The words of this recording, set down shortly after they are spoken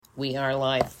We are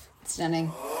live.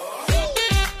 Stunning.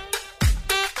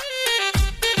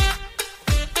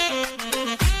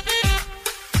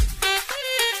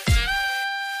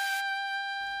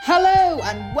 Hello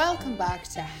and welcome back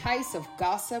to House of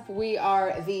Gossip. We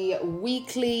are the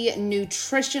weekly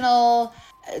nutritional,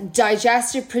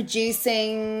 digestive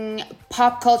producing,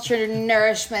 pop culture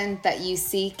nourishment that you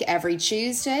seek every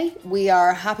Tuesday. We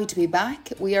are happy to be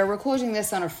back. We are recording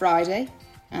this on a Friday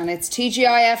and it's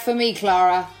TGIF for me,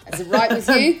 Clara. Is it right with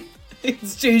you?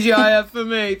 It's TGIF for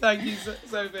me. Thank you,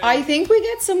 Sophie. I think we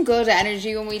get some good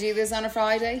energy when we do this on a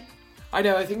Friday. I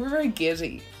know, I think we're very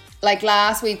giddy. Like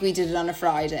last week we did it on a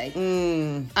Friday.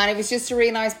 And it was just a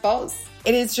really nice buzz.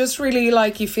 It is just really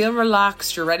like you feel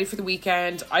relaxed, you're ready for the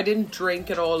weekend. I didn't drink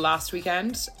at all last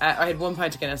weekend. I had 1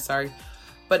 pint of Guinness, sorry.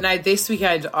 But now this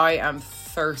weekend I am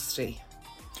thirsty.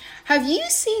 Have you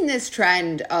seen this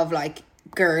trend of like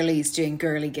girlies doing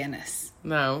girly Guinness?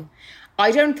 No.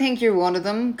 I don't think you're one of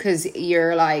them because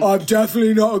you're like... I'm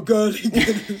definitely not a girly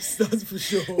Guinness, that's for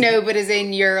sure. No, but as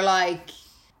in you're like...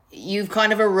 You've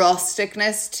kind of a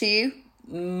rusticness to you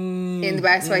in the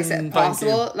best way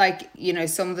possible. Like, you know,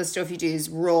 some of the stuff you do is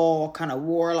raw, kind of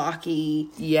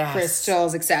warlocky,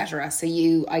 crystals, etc. So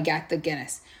I get the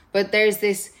Guinness. But there's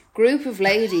this group of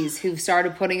ladies who've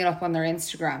started putting it up on their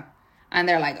Instagram. And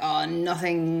they're like, oh,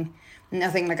 nothing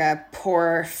like a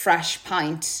poor, fresh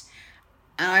pint.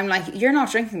 And I'm like, you're not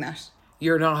drinking that.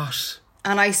 You're not.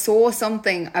 And I saw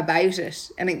something about it.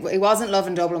 And it wasn't Love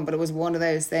in Dublin, but it was one of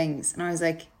those things. And I was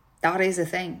like... That is a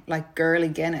thing, like girly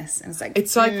Guinness. And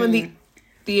it's like when the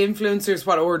influencers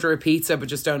order a pizza but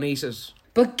just don't eat it.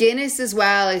 But Guinness as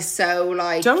well is so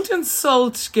like... Don't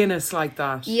insult Guinness like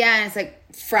that. Yeah, it's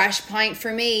like fresh pint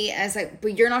for me. And it's like,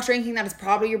 but you're not drinking that, it's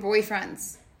probably your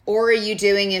boyfriend's. Or are you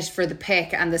doing it for the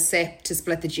pick and the sip to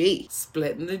split the G?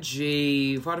 Splitting the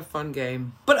G, what a fun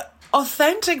game. But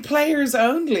authentic players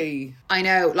only. I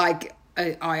know, like...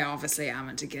 I obviously am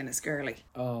into Guinness girly.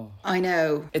 Oh. I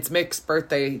know. It's Mick's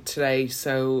birthday today,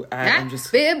 so I'm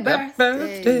just... Happy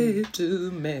birthday to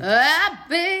Mick.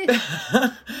 Happy.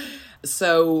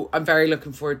 So I'm very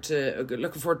looking forward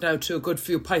now to a good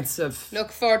few pints of...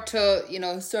 Look forward to, you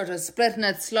know, sort of splitting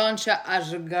it sláinte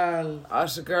as a girl.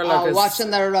 As a girl. Oh, watching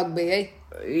the rugby, eh?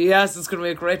 Yes, it's going to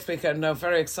be a great weekend now.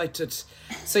 Very excited.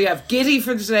 So you have giddy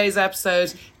for today's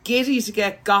episode. Giddy to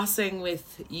get gossing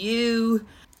with you.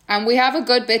 And we have a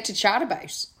good bit to chat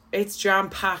about. It's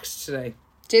jam-packed today.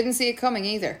 Didn't see it coming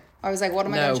either. I was like, what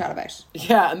am I going to chat about?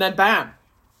 Yeah, and then bam.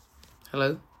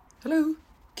 Hello? Hello?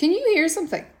 Can you hear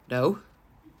something? No.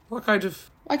 What kind of...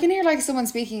 I can hear like someone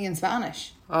speaking in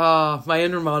Spanish. Oh, my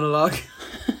inner monologue.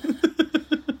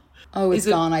 Oh, it's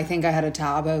gone. I think I had a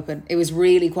tab open. It was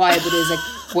really quiet, but it was like,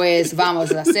 pues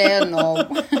vamos a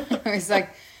hacerlo. I was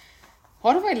like...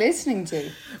 What am I listening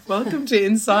to? Welcome to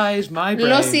Inside My Brain.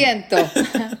 Lo siento.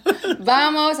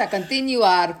 Vamos a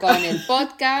continuar con el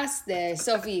podcast de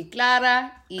Sophie y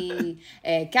Clara y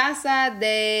Casa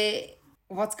de...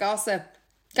 What's gossip?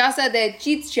 Casa de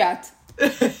Chit Chat.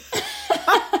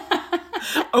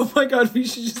 Oh my God, we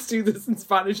should just do this in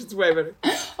Spanish. It's way better.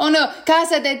 Oh no,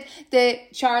 Casa de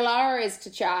Charlar is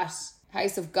to chat.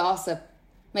 House of Gossip.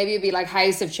 Maybe it'd be like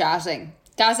House of Chatting.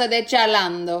 Casa de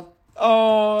Charlando.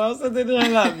 Oh, estás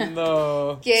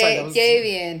hablando. Qué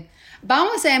bien.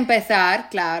 Vamos a empezar,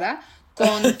 Clara,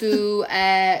 con tu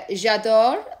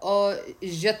j'adore o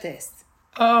je teste.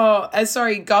 Oh,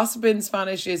 sorry. Gossip in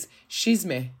Spanish is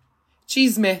chisme.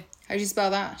 Chisme. How do you spell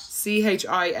that?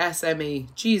 Chisme.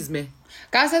 Chisme.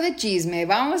 Casa de chisme.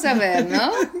 Vamos a ver,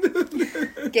 ¿no?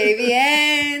 Qué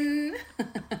bien.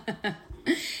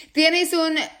 ¿Tienes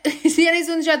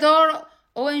un j'adore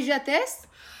o un je teste?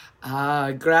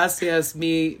 Ah, gracias,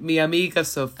 mi amiga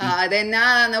Sophie. Ah, de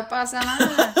nada, no pasa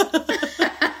nada.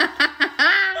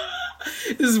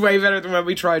 This is way better than when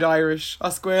we tried Irish.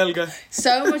 Oscuelga.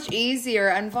 So much easier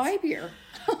and vibier.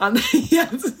 And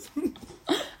yes.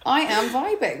 I am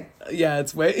vibing. Yeah,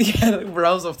 it's way... Yeah, it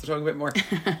rolls off the tongue a bit more.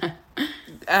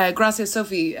 Gracias,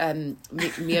 Sophie,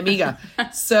 mi amiga.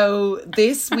 So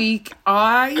this week,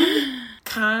 I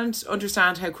can't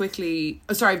understand how quickly...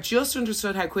 I've just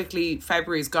understood how quickly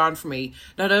February's gone for me.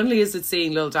 Not only is it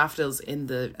seeing little daffodils in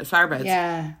the flower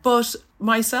beds, but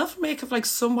myself and Mick have like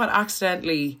somewhat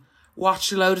accidentally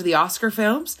watched a load of the Oscar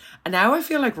films, and now I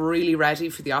feel like really ready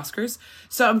for the Oscars.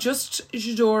 So I'm just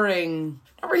adoring...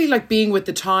 Not really like being with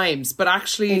the times, but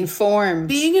actually...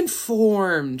 Being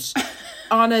informed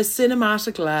on a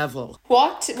cinematic level.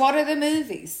 What are the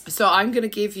movies? So I'm going to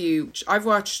give you... I've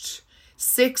watched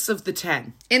 6 of the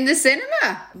 10. In the cinema?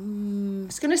 I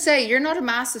was going to say, you're not a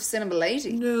massive cinema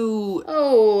lady. No.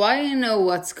 Oh, I know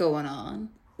what's going on.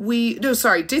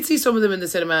 did see some of them in the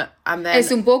cinema, and then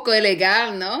Es un poco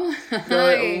ilegal, ¿no?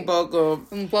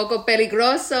 un poco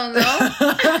peligroso,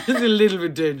 ¿no? it's a little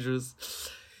bit dangerous.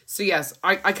 So yes,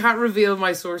 I can't reveal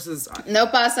my sources. No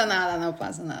pasa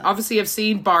nada. Obviously, I've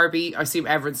seen Barbie. I assume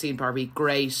everyone's seen Barbie.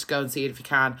 Great, go and see it if you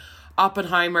can.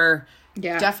 Oppenheimer,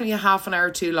 definitely a half an hour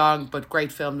too long, but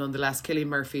great film nonetheless. Cillian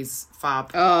Murphy's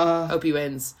fab. Hope he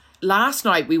wins. Last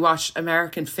night we watched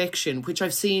American Fiction, which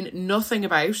I've seen nothing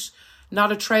about.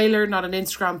 Not a trailer, not an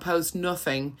Instagram post,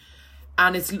 nothing.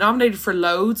 And it's nominated for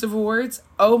loads of awards.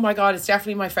 Oh my God, it's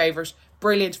definitely my favourite.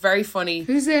 Brilliant, very funny.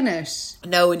 Who's in it?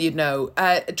 No one you'd know.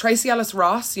 Tracy Ellis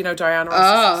Ross, you know, Diana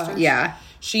Ross' sister. Yeah.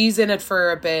 She's in it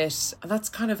for a bit. And that's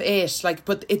kind of it. Like,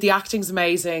 but the acting's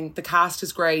amazing. The cast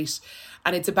is great.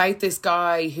 And it's about this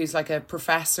guy who's like a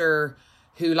professor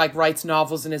who like writes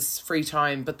novels in his free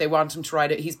time, but they want him to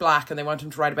write it. He's black and they want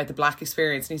him to write about the black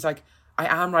experience. And he's like,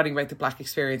 I am writing about the black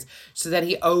experience. So then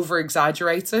he over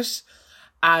exaggerates it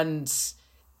and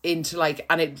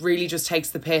it really just takes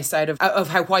the piss out of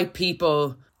how white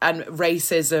people and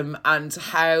racism and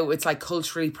how it's like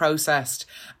culturally processed,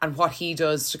 and what he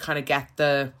does to kind of get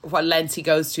what lengths he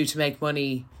goes to make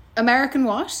money. American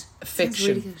what? Fiction.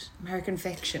 Really good. American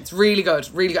Fiction. It's really good,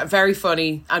 very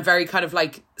funny and very kind of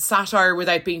like satire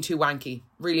without being too wanky.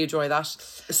 Really enjoy that.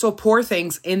 So Poor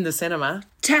Things in the cinema.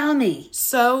 Tell me.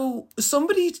 So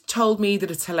somebody told me that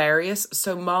it's hilarious.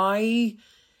 So my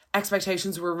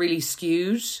expectations were really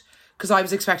skewed because I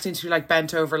was expecting to like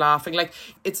bent over laughing. Like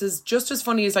it's just as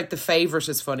funny as like The Favourite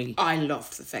is funny. I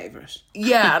loved The Favourite.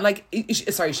 Yeah, and like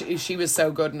she was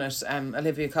so good in it.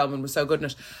 Olivia Colman was so good in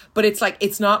it. But it's like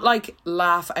it's not like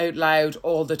laugh out loud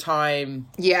all the time.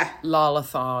 Yeah.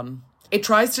 Lolathon. It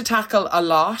tries to tackle a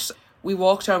lot. We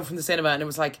walked home from the cinema and it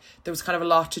was like there was kind of a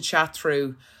lot to chat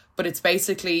through. But it's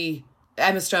basically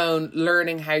Emma Stone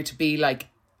learning how to be like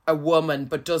a woman,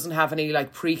 but doesn't have any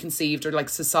like preconceived or like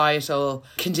societal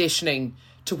conditioning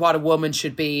to what a woman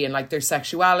should be, and like their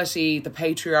sexuality, the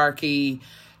patriarchy,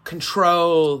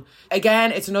 control.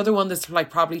 Again, it's another one that's like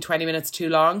probably 20 minutes too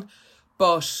long,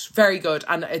 but very good.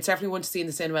 And it's definitely one to see in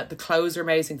the cinema. The clothes are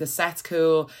amazing. The set's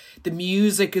cool. The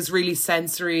music is really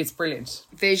sensory. It's brilliant.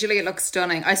 Visually, it looks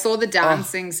stunning. I saw the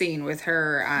dancing scene with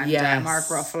her and Mark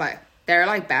Ruffalo. They're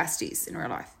like besties in real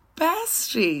life.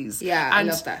 Besties. Yeah, I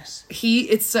love that. He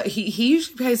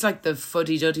usually plays like the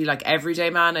fuddy-duddy, like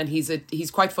everyday man, and he's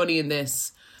quite funny in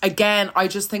this. Again, I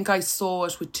just think I saw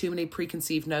it with too many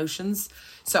preconceived notions.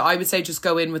 So I would say just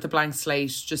go in with a blank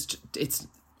slate.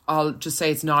 I'll just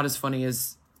say it's not as funny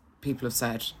as people have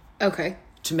said. Okay.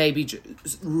 To maybe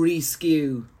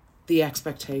re-skew the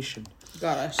expectation.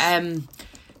 Got it.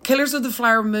 Killers of the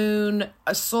Flower Moon.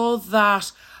 I saw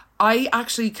that. I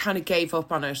actually kind of gave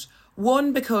up on it.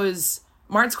 One, because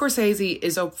Martin Scorsese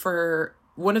is up for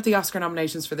one of the Oscar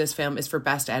nominations for this film is for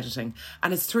Best Editing.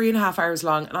 And it's 3.5 hours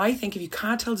long. And I think if you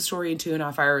can't tell the story in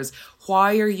 2.5 hours,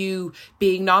 why are you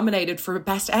being nominated for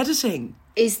Best Editing?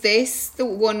 Is this the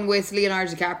one with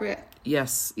Leonardo DiCaprio?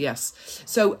 Yes.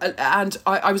 So, and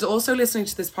I was also listening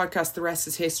to this podcast, The Rest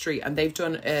is History, and they've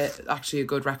done actually a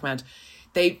good recommend.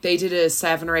 They did a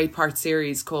 7 or 8 part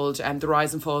series called The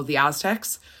Rise and Fall of the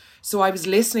Aztecs. So I was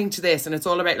listening to this, and it's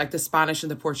all about like the Spanish and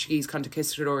the Portuguese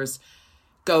conquistadors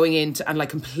going into and like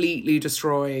completely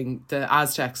destroying the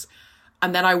Aztecs.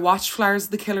 And then I watched Killers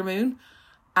of the Flower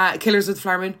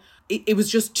Moon. It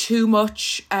was just too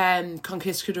much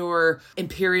conquistador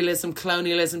imperialism,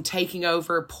 colonialism, taking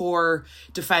over poor,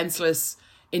 defenseless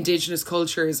indigenous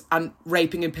cultures and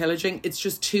raping and pillaging. It's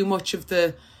just too much of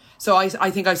the... So I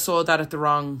think I saw that at the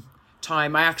wrong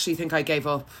time. I actually think I gave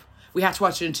up. We had to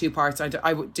watch it in 2 parts. I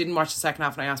didn't watch the second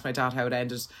half, and I asked my dad how it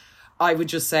ended. I would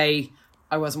just say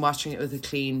I wasn't watching it with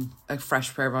a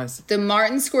fresh pair of eyes. The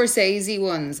Martin Scorsese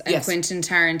ones and Quentin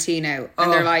Tarantino.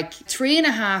 And they're like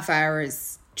 3.5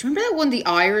 hours. Do you remember that one, The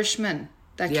Irishman,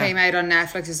 that came out on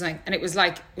Netflix or something? And it was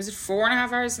like, was it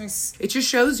 4.5 hours? It just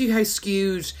shows you how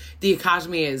skewed the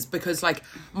Academy is, because like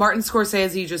Martin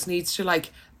Scorsese just needs to like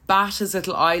bat his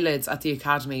little eyelids at the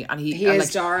Academy, and he is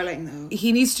like, darling though.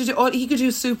 He needs to do. He could do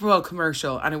a Super Bowl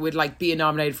commercial, and it would like be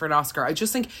nominated for an Oscar. I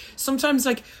just think sometimes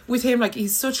like with him, like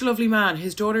he's such a lovely man.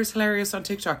 His daughter's hilarious on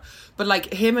TikTok, but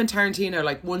like him and Tarantino,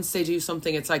 like once they do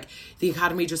something, it's like the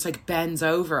Academy just like bends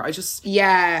over. Do you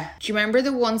remember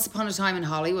the Once Upon a Time in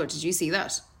Hollywood? Did you see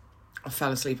that? I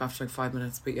fell asleep after like 5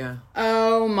 minutes, but yeah.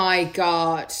 Oh my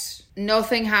God.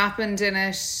 Nothing happened in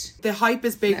it. The hype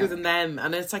is bigger than them.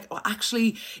 And it's like, well,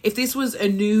 actually, if this was a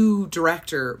new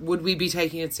director, would we be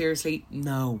taking it seriously?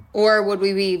 No. Or would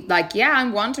we be like, yeah, I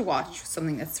want to watch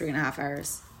something that's 3.5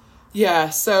 hours? Yeah,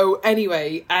 so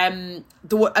anyway, and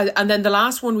then the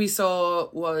last one we saw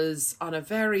was on a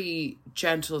very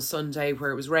gentle Sunday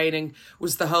where it was raining,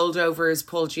 was The Holdovers,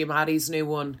 Paul Giamatti's new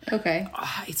one. Okay.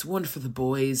 It's one for the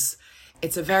boys.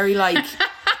 It's a very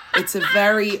it's a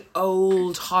very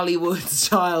old Hollywood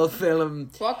style film.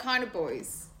 What kind of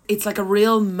boys? It's like a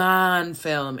real man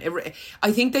film.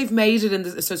 I think they've made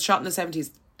it so it's shot in the 70s.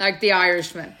 Like The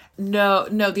Irishman. No,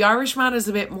 The Irishman is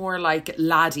a bit more like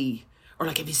laddie. Or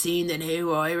like, have you seen the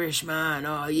new Irishman?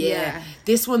 Oh, yeah.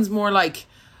 This one's more like,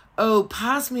 oh,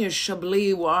 pass me a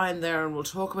Chablis wine there and we'll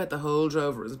talk about The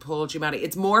Holdovers, Paul Giamatti.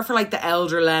 It's more for like the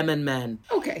elder lemon men.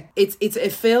 Okay. It's a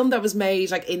film that was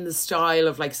made like in the style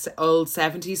of like old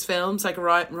 70s films. Like it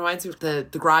reminds me of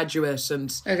The Graduate and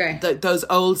those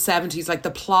old 70s. Like the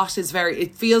plot is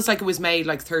it feels like it was made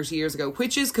like 30 years ago,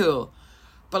 which is cool.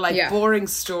 But like boring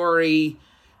story...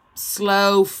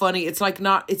 slow, funny. It's like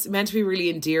it's meant to be really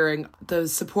endearing. The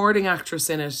supporting actress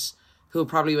in it, who will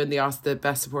probably win the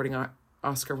best supporting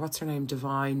Oscar, what's her name?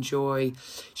 Divine Joy.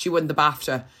 She won the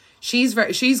BAFTA.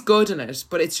 She's good in it,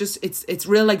 but it's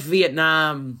real like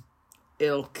Vietnam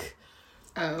ilk.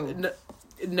 Oh.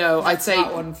 No, I'd say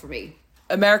not one for me.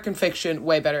 American Fiction,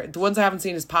 way better. The ones I haven't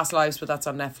seen is Past Lives, but that's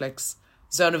on Netflix.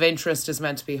 Zone of Interest is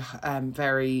meant to be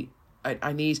very...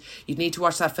 you'd need to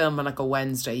watch that film on like a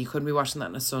Wednesday. You couldn't be watching that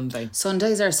on a Sunday.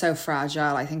 Sundays are so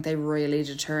fragile. I think they really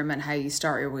determine how you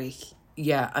start your week.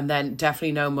 Yeah, and then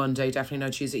definitely no Monday, definitely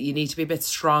no Tuesday. You need to be a bit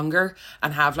stronger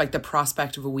and have like the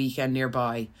prospect of a weekend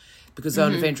nearby. Because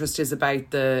Zone of Interest is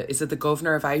about the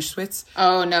governor of Auschwitz?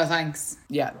 Oh, no, thanks.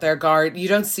 Yeah, you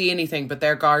don't see anything, but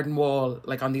their garden wall,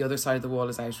 like on the other side of the wall,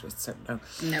 is Auschwitz. So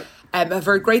no. I've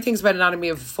heard great things about Anatomy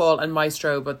of a Fall and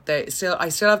Maestro, but I still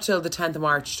have till the 10th of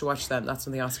March to watch them. That's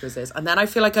when the Oscars is. And then I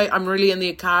feel like I'm really in the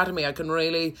Academy. I can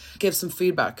really give some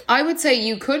feedback. I would say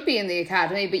you could be in the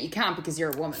Academy, but you can't because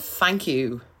you're a woman. Thank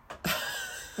you.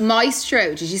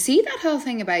 Maestro, did you see that whole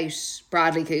thing about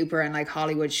Bradley Cooper and like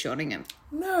Hollywood shunning him?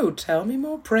 No, tell me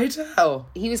more, pray tell.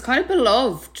 He was kind of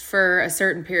beloved for a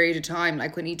certain period of time,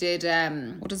 like when he did,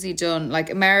 what has he done? Like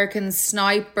American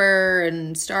Sniper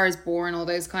and Stars Born, all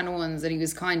those kind of ones, and he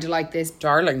was kind of like this...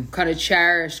 darling. Kind of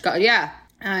cherished, yeah.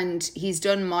 And he's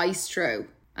done Maestro,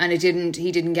 and he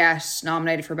didn't get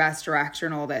nominated for Best Director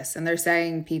and all this, and they're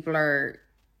saying people are...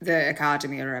 the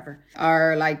Academy or whatever,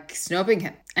 are like snubbing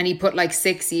him. And he put like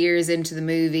 6 years into the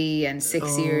movie and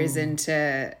 6 years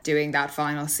into doing that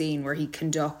final scene where he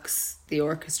conducts the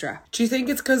orchestra. Do you think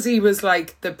it's because he was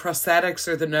like the prosthetics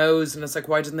or the nose and it's like,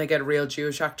 why didn't they get a real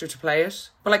Jewish actor to play it?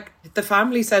 But like the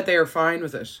family said they were fine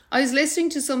with it. I was listening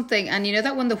to something and you know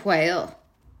that one, The Whale?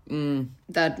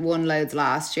 That won loads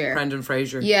last year. Brendan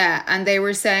Fraser. Yeah, and they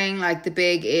were saying like the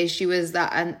big issue is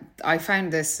that, and I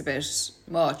found this a bit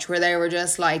much, where they were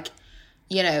just like,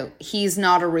 you know, he's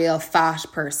not a real fat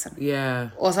person.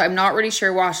 Yeah. Also, I'm not really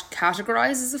sure what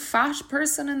categorizes a fat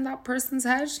person in that person's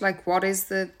head. Like, what is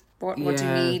the... What do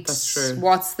you need? That's true.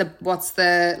 What's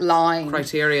the line?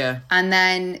 Criteria. And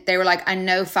then they were like, and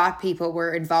no fat people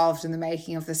were involved in the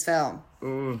making of this film.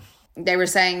 They were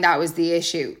saying that was the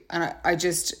issue. And I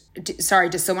just... Sorry,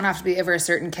 does someone have to be over a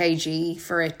certain kg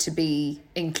for it to be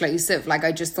inclusive? Like,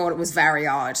 I just thought it was very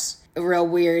odd. A real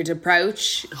weird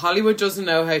approach. Hollywood doesn't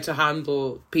know how to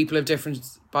handle people of different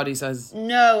body sizes.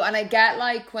 No, and I get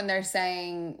like when they're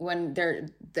saying, when they're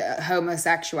the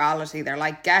homosexuality, they're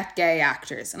like, get gay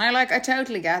actors. And I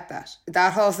totally get that.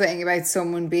 That whole thing about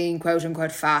someone being quote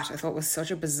unquote fat, I thought was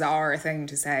such a bizarre thing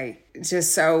to say.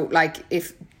 Just so like,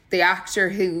 if the actor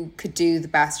who could do the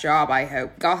best job, I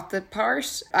hope, got the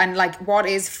part. And like, what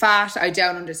is fat? I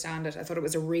don't understand it. I thought it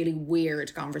was a really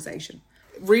weird conversation.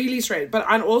 Really strange. But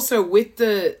and also with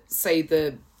the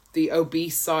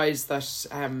obese size that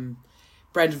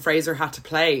Brendan Fraser had to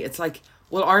play, it's like,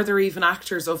 well, are there even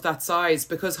actors of that size?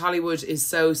 Because Hollywood is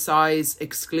so size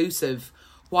exclusive,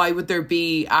 why would there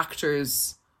be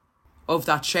actors of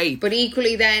that shape? But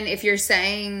equally then, if you're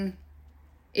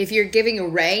giving a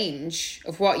range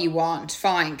of what you want,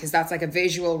 fine, because that's like a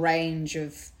visual range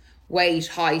of weight,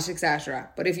 height,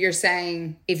 etc. But if you're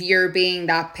saying, if you're being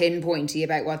that pinpointy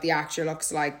about what the actor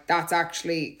looks like, that's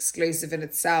actually exclusive in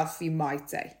itself, you might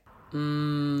say.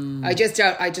 I just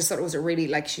thought it was a really,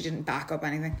 like, she didn't back up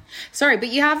anything. Sorry, but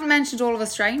you haven't mentioned All of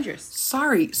Us Strangers.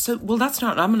 Sorry, so, well, that's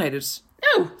not nominated.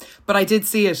 No. But I did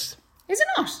see it. Is it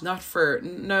not? Not for Best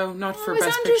Picture.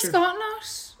 Is Andrew Scott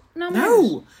not nominated?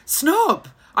 No, snub.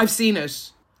 I've seen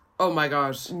it. Oh my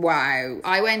God. Wow.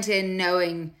 I went in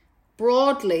knowing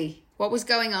broadly what was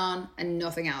going on and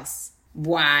nothing else.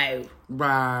 Wow.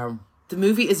 The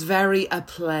movie is very a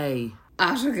play.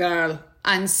 At a girl.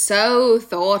 And so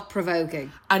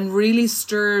thought-provoking. And really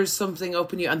stirs something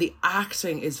up in you. And the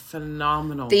acting is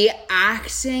phenomenal. The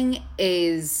acting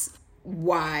is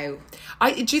wow.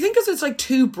 Do you think because it's like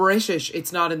too British,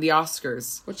 it's not in the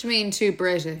Oscars? What do you mean too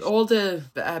British? All the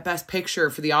best picture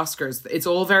for the Oscars, it's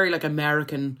all very like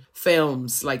American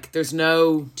films. Like there's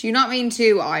no... Do you not mean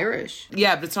too Irish?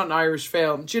 Yeah, but it's not an Irish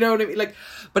film. Do you know what I mean? Like,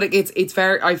 but it's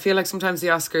very... I feel like sometimes the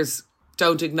Oscars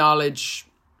don't acknowledge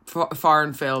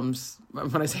foreign films.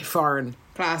 When I say foreign.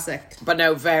 Classic. But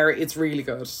no, it's really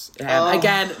good.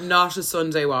 Again, not a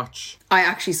Sunday watch. I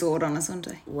actually saw it on a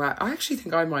Sunday. Wow, I actually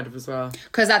think I might have as well.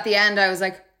 Because at the end I was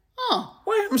like, oh.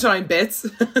 Why haven't I in bits?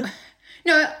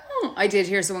 No, I did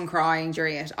hear someone crying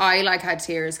during it. I like had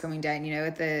tears coming down, you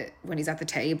know, when he's at the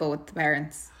table with the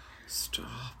parents. Stop.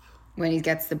 When he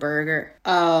gets the burger.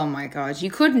 Oh my God,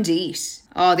 you couldn't eat.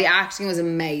 Oh, the acting was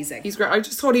amazing. He's great. I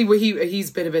just thought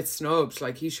he's been a bit snubbed.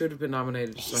 Like he should have been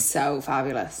nominated. He's so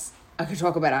fabulous. I could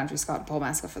talk about Andrew Scott and Paul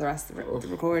Mescal for the rest of the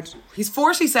record. He's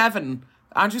 47.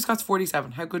 Andrew Scott's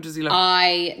 47. How good does he look?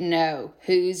 I know.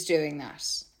 Who's doing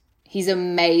that? He's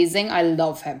amazing. I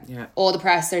love him. Yeah. All the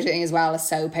press they're doing as well is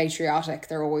so patriotic.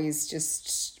 They're always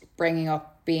just bringing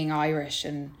up being Irish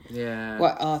and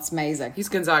it's amazing. He's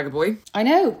Gonzaga boy. I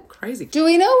know. Crazy. Do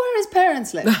we know where his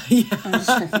parents live?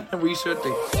 Yeah, we should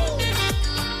be.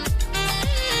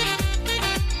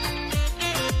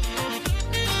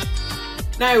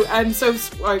 Now, so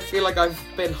I feel like I've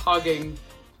been hogging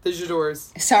the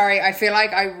J'adores. Sorry, I feel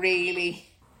like I really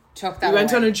took that. We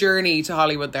went on a journey to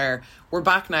Hollywood there. We're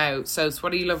back now. So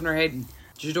what are you loving or hating?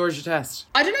 J'adore, je test.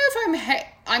 I don't know if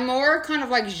I'm more kind of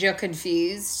like je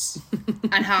confused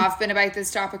and have been about this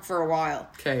topic for a while.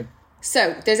 Okay.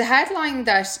 So there's a headline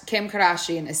that Kim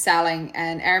Kardashian is selling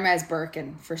an Hermes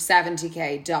Birkin for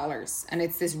 $70,000 and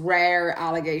it's this rare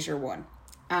alligator one.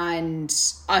 And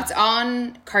it's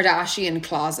on Kardashian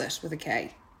Closet with a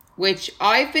K, which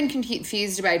I've been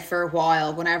confused about for a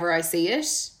while whenever I see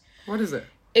it. What is it?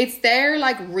 It's their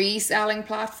like reselling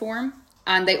platform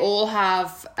and they all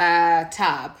have a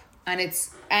tab and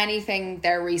it's anything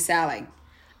they're reselling.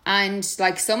 And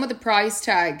like some of the price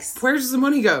tags... Where does the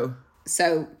money go?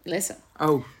 So listen.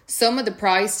 Oh. Some of the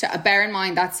price, bear in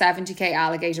mind that $70,000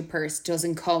 alligator purse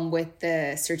doesn't come with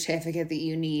the certificate that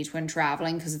you need when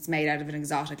traveling because it's made out of an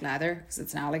exotic leather because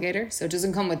it's an alligator. So it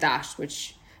doesn't come with that,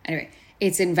 which, anyway,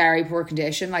 it's in very poor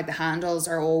condition. Like the handles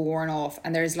are all worn off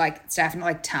and there's like, it's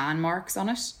definitely like tan marks on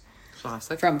it.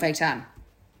 Classic. From fake tan.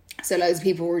 So loads of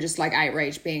people were just like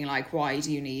outraged being like, why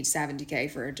do you need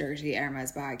 $70,000 for a dirty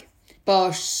Hermes bag?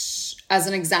 But as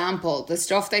an example, the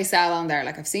stuff they sell on there,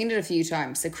 like I've seen it a few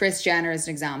times. So Kris Jenner is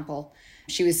an example.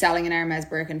 She was selling an Hermes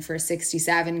Birkin for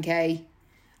 $67,000,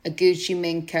 a Gucci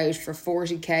mink coat for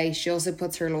 $40,000. She also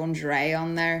puts her lingerie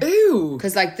on there. Ooh.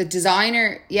 Because like the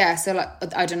designer, so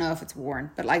like, I don't know if it's worn,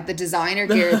 but like the designer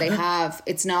gear they have,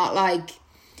 it's not like,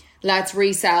 let's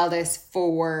resell this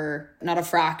for not a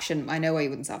fraction. I know why you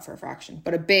wouldn't sell for a fraction,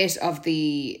 but a bit of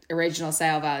the original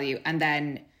sale value and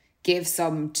then give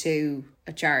some to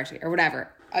a charity or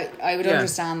whatever. I would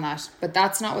understand that, but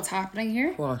that's not what's happening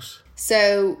here. What?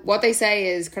 So what they say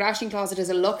is Kardashian Closet is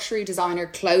a luxury designer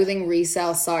clothing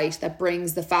resale site that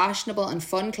brings the fashionable and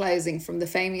fun clothing from the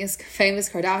famous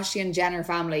Kardashian Jenner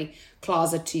family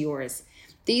closet to yours.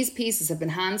 These pieces have been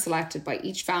hand selected by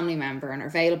each family member and are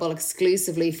available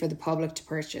exclusively for the public to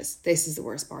purchase. This is the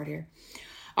worst part here.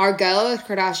 Our goal at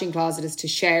Kardashian Closet is to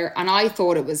share, and I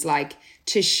thought it was like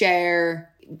to share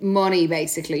money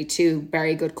basically to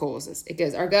very good causes. It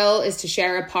goes, our goal is to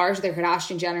share a part of the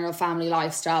Kardashian Jenner family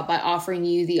lifestyle by offering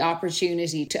you the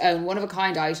opportunity to own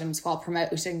one-of-a-kind items while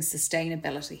promoting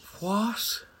sustainability.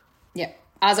 What? Yeah.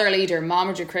 As our leader,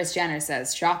 Momager Kris Jenner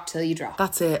says, shop till you drop.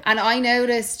 That's it. And I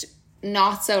noticed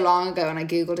not so long ago, and I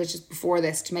Googled it just before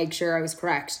this to make sure I was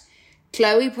correct.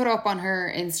 Khloe put up on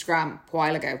her Instagram a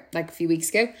while ago, like a few weeks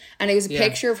ago, and it was a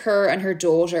picture of her and her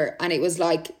daughter, and it was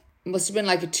like, must have been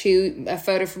like a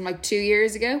photo from like 2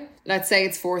 years ago. Let's say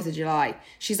it's 4th of July.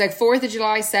 She's like, 4th of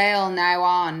July sale now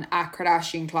on at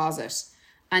Kardashian Closet.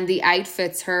 And the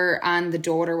outfits her and the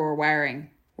daughter were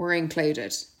wearing were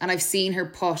included. And I've seen her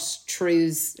put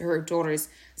her daughter's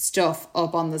stuff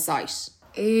up on the site.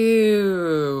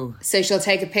 Ew. So she'll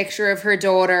take a picture of her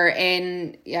daughter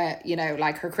in,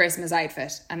 like her Christmas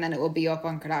outfit. And then it will be up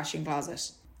on Kardashian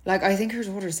Closet. Like, I think her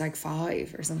daughter's like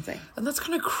 5 or something. And that's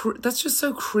kind of, that's just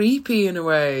so creepy in a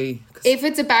way. If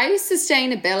it's about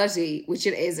sustainability, which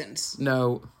it isn't.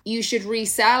 No. You should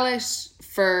resell it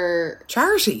for...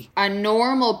 charity. A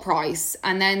normal price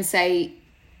and then say,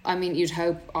 I mean, you'd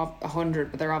hope of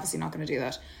 100, but they're obviously not going to do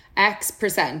that.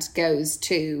 X% goes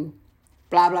to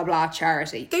blah, blah, blah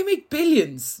charity. They make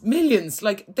billions, millions.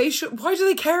 Like, they should... Why do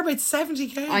they care about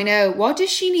 70k? I know. What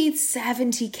does she need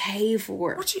 70k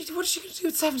for? What is she going to do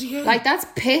with 70k? Like, that's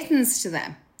pittance to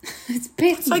them. It's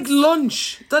pittance. It's like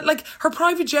lunch. That, like, her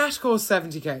private jet costs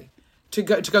 70k to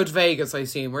go to Vegas, I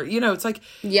assume. Or, you know, it's like...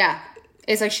 Yeah.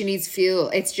 It's like she needs fuel.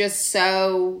 It's just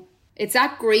so... It's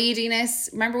that greediness.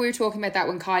 Remember we were talking about that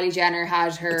when Kylie Jenner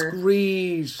had her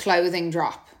greed clothing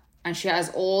drop. And she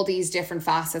has all these different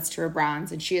facets to her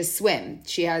brands. And she has swim.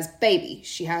 She has baby.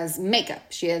 She has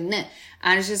makeup. She has...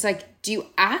 And it's just like, do you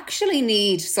actually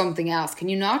need something else? Can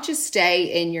you not just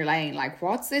stay in your lane? Like,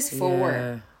 what's this for?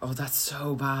 Yeah. Oh, that's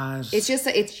so bad. It's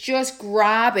just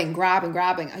grabbing.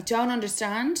 I don't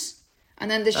understand. And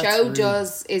then the show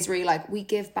is really like, we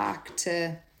give back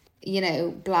to, you know,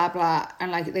 blah, blah.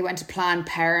 And like, they went to Planned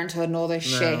Parenthood and all this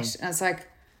shit. And it's like,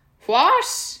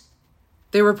 what?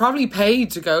 They were probably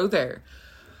paid to go there.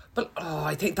 But,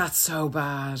 I think that's so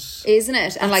bad. Isn't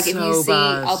it? And like, if so you see,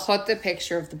 bad. I'll put the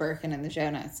picture of the Birkin in the show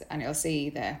notes and you'll see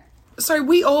the... Sorry,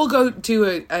 we all go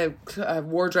to a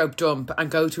wardrobe dump and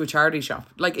go to a charity shop.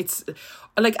 Like, it's...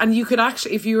 Like, and you could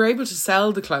actually, if you were able to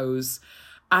sell the clothes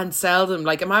and sell them,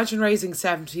 like, imagine raising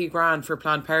 70 grand for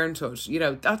Planned Parenthood. You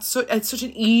know, it's such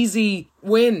an easy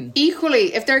win.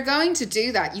 Equally, if they're going to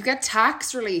do that, you get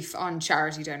tax relief on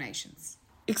charity donations.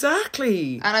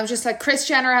 Exactly. And I'm just like, Kris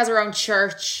Jenner has her own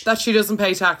church that she doesn't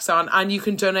pay tax on, and you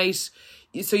can donate.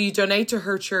 So you donate to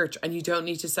her church and you don't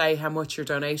need to say how much you're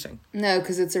donating. No,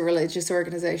 because it's a religious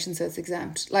organisation, so it's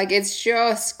exempt. Like, it's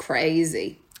just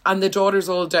crazy. And the daughters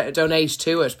all donate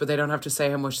to it, but they don't have to say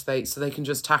how much so they can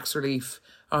just tax relief.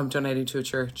 I'm donating to a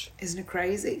church. Isn't it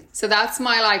crazy? So that's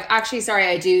my, like, actually, sorry,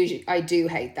 I do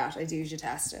hate that. I do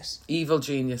detest it. Evil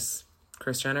genius.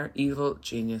 Kris Jenner, evil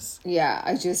genius.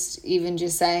 Yeah, even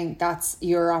just saying that's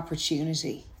your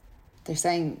opportunity. They're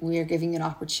saying we're giving you an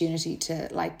opportunity to,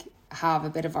 like, have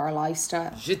a bit of our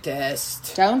lifestyle. Je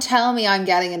test. Don't tell me I'm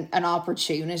getting an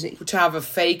opportunity. To have a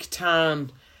fake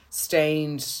tan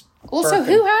stained Also,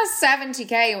 Birkin. who has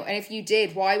 70k? And if you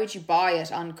did, why would you buy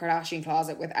it on Kardashian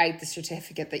Closet without the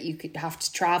certificate that you could have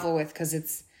to travel with? Because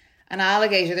it's an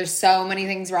alligator. There's so many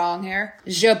things wrong here.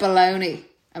 Jabaloni.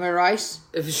 Am I right?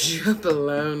 If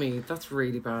baloney, that's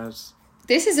really bad.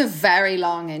 This is a very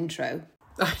long intro.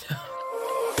 I know.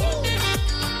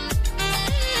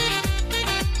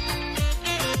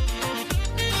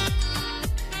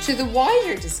 To the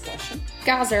wider discussion.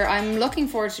 Gazzer, I'm looking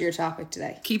forward to your topic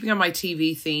today. Keeping on my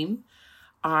TV theme,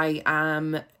 I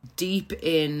am deep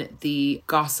in the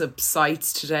gossip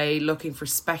sites today looking for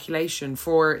speculation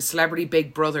for Celebrity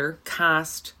Big Brother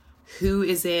cast. Who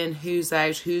is in, who's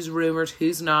out, who's rumoured,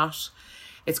 who's not.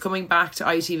 It's coming back to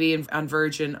ITV and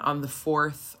Virgin on the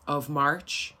 4th of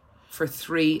March for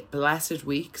 3 blessed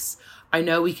weeks. I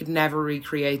know we could never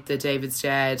recreate the David's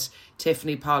Dead,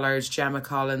 Tiffany Pollard, Gemma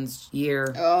Collins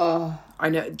year. Oh. I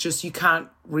know, just you can't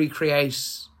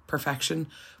recreate perfection.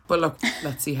 But look,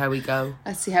 let's see how we go.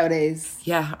 Let's see how it is.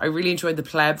 Yeah, I really enjoyed the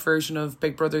pleb version of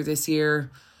Big Brother this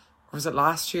year. Or was it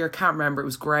last year? I can't remember. It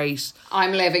was great.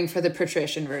 I'm living for the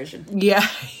patrician version. Yeah,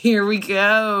 here we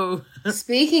go.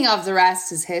 Speaking of the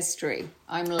rest is history,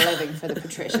 I'm living for the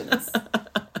patricians.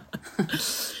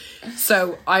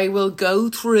 So I will go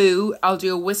through, I'll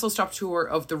do a whistle-stop tour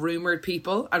of the rumoured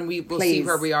people and we will see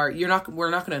where we are. We're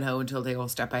not going to know until they all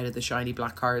step out of the shiny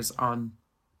black cars on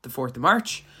the 4th of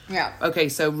March. Yeah. Okay,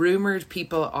 so rumoured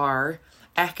people are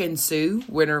Ekin Su,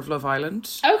 winner of Love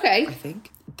Island. Okay. I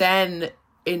think. Then...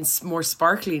 in more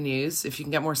sparkly news, if you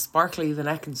can get more sparkly than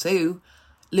Ekin Su,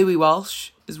 Louis Walsh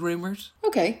is rumoured.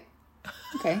 Okay.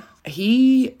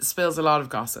 He spills a lot of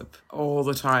gossip all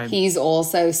the time. He's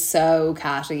also so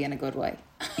catty in a good way.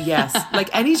 Yes. Like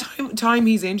any time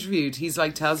he's interviewed, he's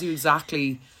like tells you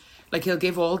exactly, like he'll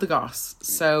give all the goss.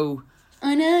 So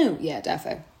I know. Yeah,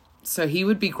 defo. So he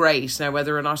would be great. Now,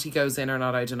 whether or not he goes in or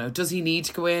not, I don't know. Does he need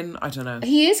to go in? I don't know.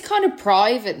 He is kind of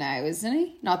private now, isn't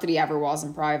he? Not that he ever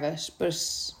wasn't private, but...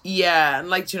 Yeah, and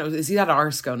like, you know, is he that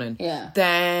arse going in? Yeah.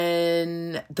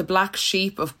 Then the black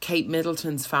sheep of Kate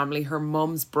Middleton's family, her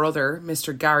mum's brother,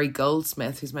 Mr. Gary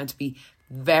Goldsmith, who's meant to be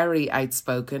very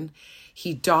outspoken.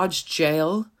 He dodged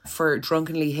jail for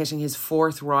drunkenly hitting his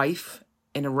 4th wife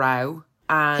in a row.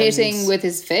 And hitting with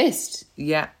his fist?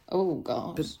 Yeah. Oh,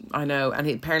 God. But I know. And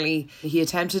apparently he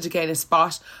attempted to gain a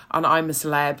spot on I'm a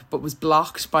Celeb, but was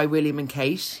blocked by William and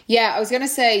Kate. Yeah, I was going to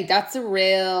say, that's a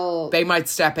real... They might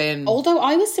step in. Although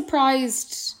I was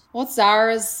surprised... What's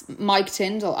Zara's Mike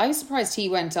Tyndall? I was surprised he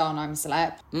went on I'm a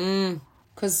Celeb.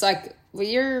 Because, like, well,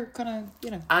 you're kind of,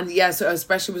 you know... And yeah, so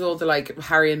especially with all the, like,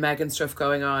 Harry and Meghan stuff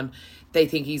going on, they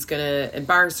think he's going to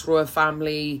embarrass the royal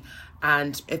family.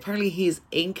 And apparently he's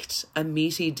inked a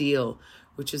meaty deal,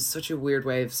 which is such a weird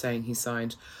way of saying he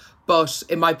signed. But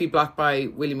it might be blocked by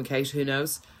William and Kate, who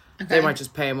knows? Okay. They might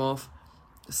just pay him off.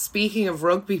 Speaking of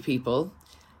rugby people,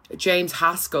 James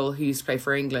Haskell, who used to play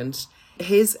for England,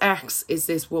 his ex is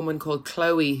this woman called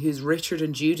Chloe, who's Richard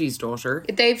and Judy's daughter.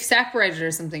 They've separated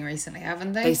or something recently,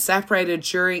 haven't they? They separated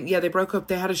they broke up.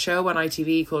 They had a show on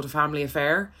ITV called A Family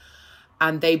Affair.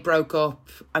 And they broke up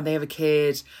and they have a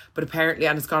kid, but apparently,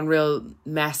 and it's gone real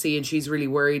messy and she's really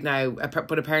worried now.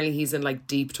 But apparently he's in like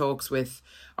deep talks with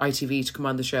ITV to come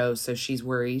on the show. So she's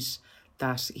worried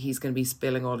that he's going to be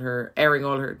airing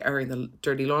the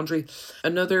dirty laundry.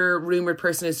 Another rumoured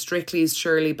person is Strictly's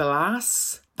Shirley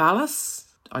Ballas?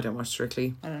 I don't watch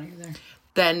Strictly. I don't either.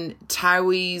 Then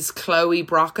Towie's Chloe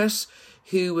Brockett,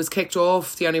 who was kicked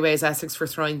off The Only Way is Essex for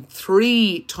throwing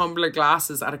 3 tumbler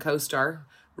glasses at a co-star,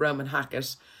 Roman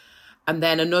Hackett. And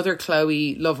then another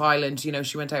Chloe, Love Island. You know,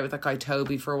 she went out with that guy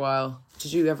Toby for a while.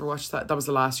 Did you ever watch that? That was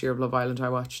the last year of Love Island I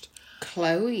watched.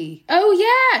 Chloe. Oh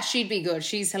yeah, she'd be good.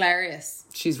 She's hilarious.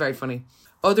 She's very funny.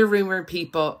 Other rumoured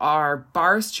people are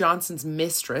Boris Johnson's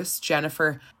mistress,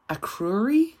 Jennifer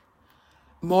Akruri,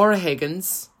 Maura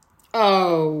Higgins.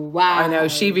 Oh, wow. I know,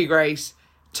 she'd be great.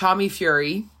 Tommy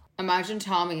Fury. Imagine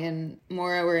Tommy and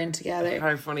Maura were in together.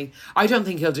 How funny. I don't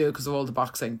think he'll do it because of all the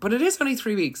boxing, but it is only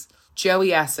 3 weeks.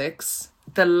 Joey Essex,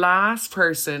 the last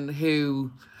person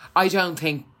who I don't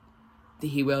think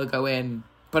he will go in,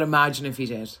 but imagine if he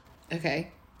did.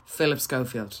 Okay. Philip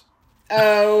Schofield.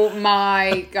 Oh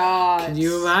my God. Can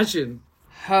you imagine?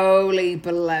 Holy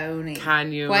baloney.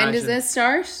 Can you imagine? When does this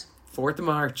start? 4th of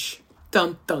March.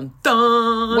 Dun, dun,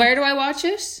 dun. Where do I watch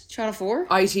it? Channel 4?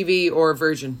 ITV or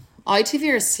Virgin.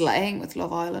 ITV are slaying with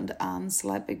Love Island and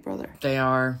Celeb Big Brother. They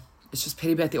are. It's just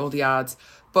pity about all the ads.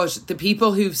 But the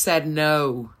people who've said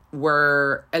no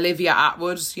were Olivia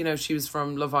Atwood. You know, she was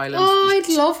from Love Island. Oh, I'd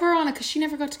love her on it because she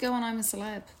never got to go on I'm a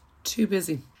Celeb. Too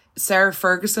busy. Sarah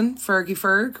Ferguson, Fergie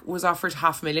Ferg, was offered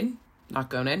 $500,000. Not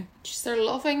going in. Just they're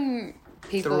loving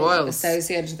people the Royals.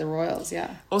 associated to the Royals,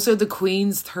 yeah. Also, the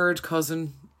Queen's third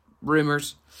cousin, rumoured.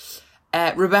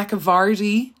 Rebecca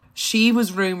Vardy, she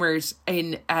was rumoured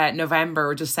in November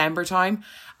or December time.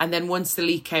 And then once the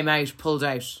leak came out, pulled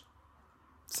out.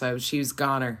 So she was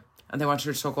goner. And they wanted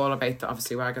her to talk all about the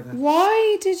obviously Wagatha.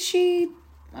 Why did she...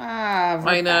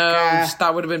 I know.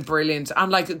 That would have been brilliant.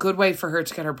 And like a good way for her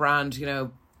to get her brand, you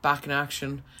know, back in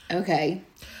action. Okay.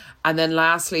 And then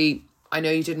lastly, I know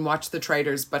you didn't watch The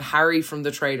Traders, but Harry from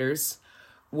The Traders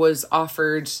was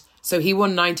offered... So he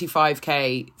won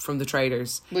 95k from The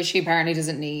Traders. Which he apparently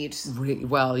doesn't need. Really,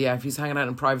 well, yeah, if he's hanging out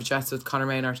in private jets with Conor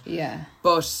Maynard. Yeah.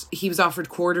 But he was offered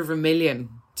 $250,000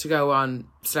 to go on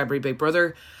Celebrity Big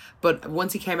Brother. But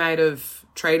once he came out of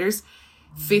Traders,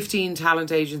 15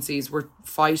 talent agencies were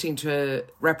fighting to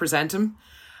represent him.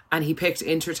 And he picked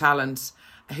Intertalent,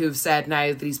 who've said now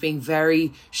that he's being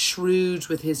very shrewd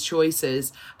with his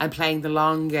choices and playing the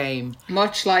long game.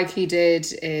 Much like he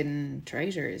did in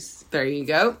Traitors. There you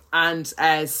go. And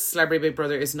Celebrity Big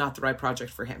Brother is not the right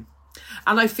project for him.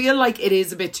 And I feel like it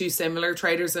is a bit too similar,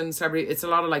 Traitors and Celebrity. It's a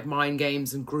lot of like mind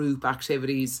games and group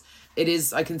activities. It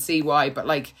is, I can see why, but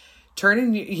like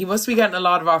he must be getting a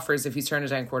lot of offers if he's turning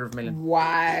down $250,000.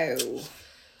 Wow.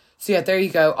 So yeah, there you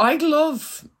go. I'd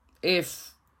love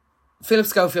if Philip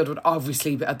Schofield would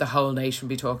obviously the whole nation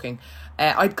be talking.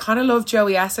 I'd kind of love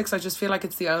Joey Essex. I just feel like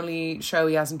it's the only show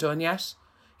he hasn't done yet.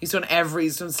 He's done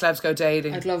Celebs Go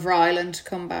Dating. I'd love Rylan to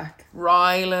come back.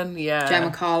 Rylan, yeah.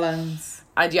 Gemma Collins.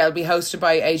 And yeah, it'll be hosted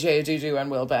by AJ Adudu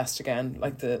and Will Best again,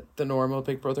 like the normal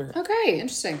Big Brother. Okay,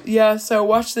 interesting. Yeah, so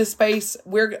watch this space.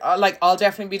 We're I'll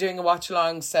definitely be doing a watch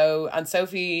along. So, and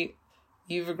Sophie,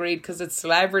 you've agreed because it's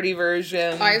celebrity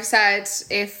version. I've said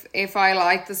if I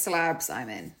like the celebs, I'm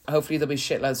in. Hopefully there'll be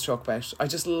shitloads to talk about. I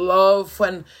just love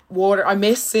when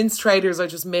since Traders, I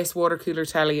just miss water cooler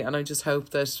telly, and I just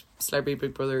hope that Celebrity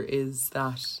Big Brother is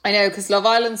that. I know, because Love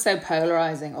Island's so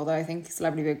polarising, although I think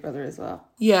Celebrity Big Brother as well.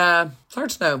 Yeah, it's hard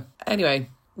to know. Anyway,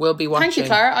 we'll be watching. Thank you,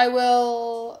 Clara. I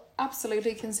will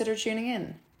absolutely consider tuning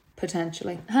in.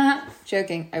 Potentially.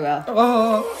 Joking, I will.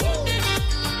 Oh.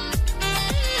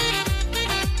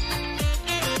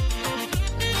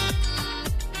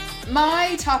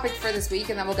 My topic for this week,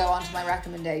 and then we'll go on to my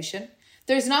recommendation.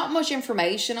 There's not much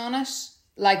information on it.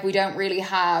 Like, we don't really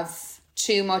have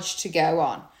too much to go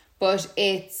on. But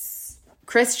it's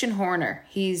Christian Horner.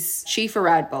 He's chief of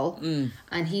Red Bull.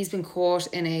 And he's been caught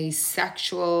in a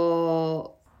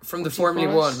sexual... From the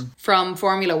Formula One. From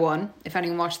Formula One, if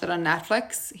anyone watched that on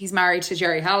Netflix. He's married to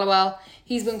Jerry Halliwell.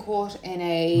 He's been caught in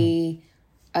a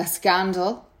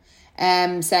scandal.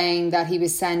 saying that he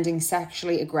was sending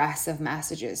sexually aggressive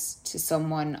messages to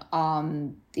someone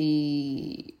on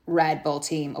the Red Bull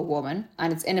team, a woman,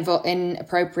 and it's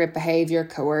inappropriate behaviour,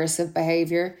 coercive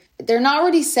behaviour. They're not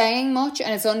really saying much,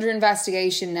 and it's under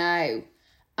investigation now.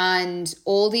 And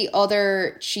all the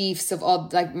other chiefs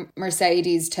of, like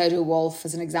Mercedes, Toto Wolff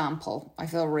as an example. I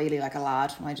feel really like a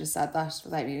lad when I just said that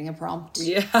without needing a prompt.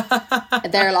 Yeah.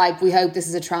 They're like, we hope this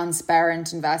is a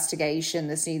transparent investigation.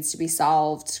 This needs to be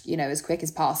solved, as quick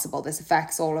as possible. This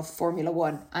affects all of Formula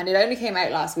One. And it only came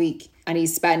out last week. And he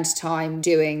spent time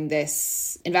doing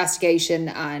this investigation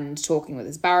and talking with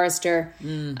his barrister.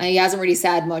 And he hasn't really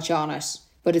said much on it.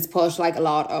 But it's put like a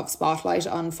lot of spotlight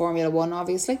on Formula One,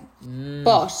 obviously.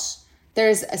 But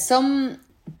there's some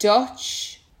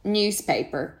Dutch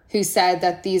newspaper who said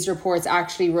that these reports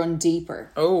actually run deeper.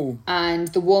 Oh. And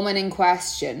the woman in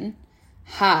question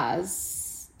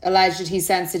has alleged that he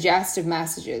sent suggestive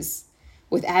messages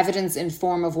with evidence in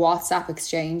form of WhatsApp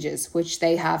exchanges, which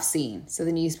they have seen. So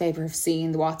the newspaper have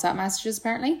seen the WhatsApp messages,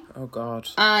 apparently. Oh, God.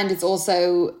 And it's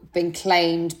also been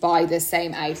claimed by the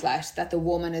same outlet that the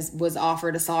woman was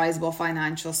offered a sizable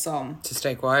financial sum To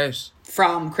stay quiet.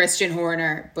 from Christian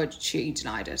Horner, but she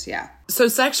denied it, yeah. So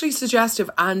sexually suggestive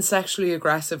and sexually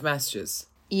aggressive messages.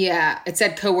 Yeah, it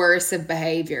said coercive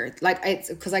behaviour. Like, it's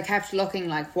because I kept looking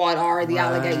like, what are the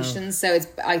allegations? So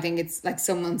I think it's like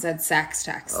someone said sex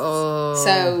text. Oh.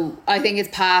 So I think it's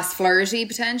past flirty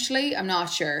potentially. I'm not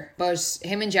sure. But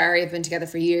him and Jerry have been together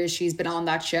for years. She's been on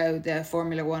that show, the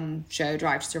Formula One show,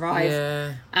 Drive to Survive.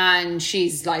 Yeah. And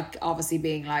she's like, obviously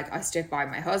being like, I stick by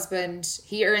my husband.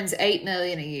 He earns 8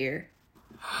 million a year.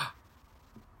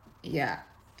 Yeah.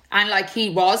 And like, he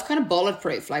was kind of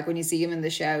bulletproof. Like, when you see him in the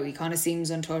show, he kind of seems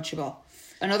untouchable.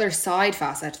 Another side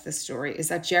facet to the story is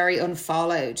that Jerry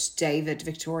unfollowed David,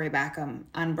 Victoria Beckham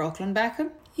and Brooklyn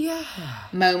Beckham Yeah.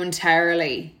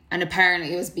 momentarily. And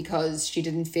apparently it was because she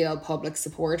didn't feel public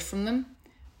support from them.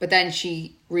 But then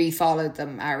she refollowed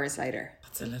them hours later.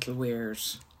 That's a little weird.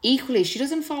 Equally, she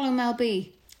doesn't follow Mel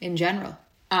B in general.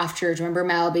 After, do you remember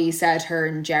Mel B said her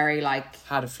and Jerry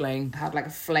Had a fling. had like a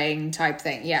fling type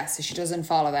thing? Yeah, so she doesn't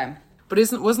follow them. But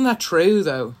wasn't that true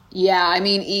though? Yeah, I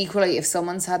mean, equally, if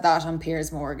someone said that on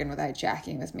Piers Morgan without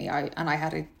checking with me, I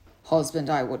had a husband,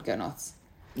 I would go nuts.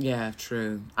 Yeah,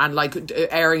 true. And like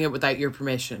airing it without your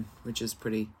permission, which is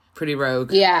pretty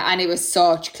rogue. Yeah, and it was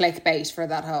such clickbait for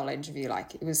that whole interview.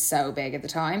 Like, it was so big at the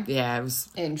time. Yeah, it was.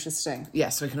 Interesting. Yeah,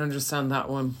 so I can understand that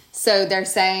one. So they're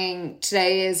saying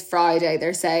today is Friday.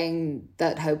 They're saying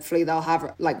that hopefully they'll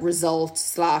have like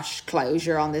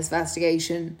result/closure on this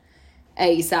investigation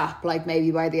ASAP, like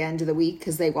maybe by the end of the week,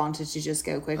 because they wanted to just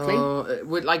go quickly.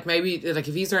 Would like maybe like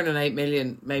if he's earning 8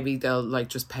 million, maybe they'll like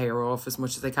just pay her off as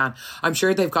much as they can. I'm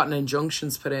sure they've gotten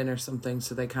injunctions put in or something,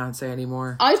 so they can't say any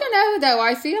more. I don't know though.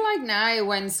 I feel like now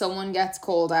when someone gets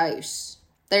called out,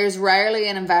 there's rarely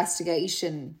an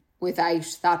investigation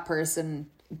without that person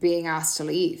being asked to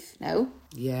leave. No.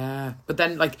 Yeah, but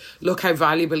then like look how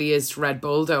valuable he is to Red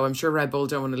Bull though. I'm sure Red Bull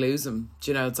don't want to lose him.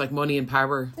 Do you know, it's like money and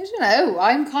power. I don't know.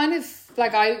 I'm kind of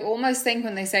like, I almost think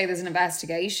when they say there's an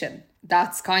investigation,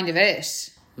 that's kind of it.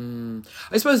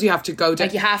 I suppose you have to go down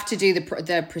Like, you have to do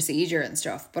the procedure and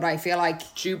stuff, but I feel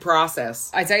like due process.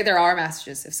 I'd say there are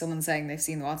messages if someone's saying they've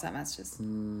seen the WhatsApp messages.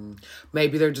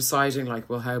 Maybe they're deciding like,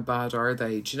 well, how bad are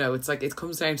they? Do you know, it's like it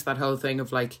comes down to that whole thing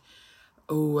of like,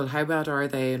 oh, well, how bad are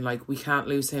they? And like, we can't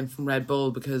lose him from Red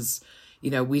Bull because,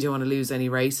 you know, we don't want to lose any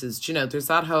races. Do you know, there's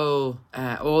that whole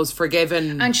all's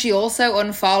forgiven. And she also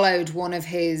unfollowed one of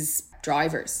his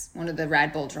drivers, one of the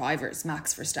Red Bull drivers,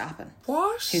 Max Verstappen.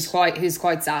 What? Who's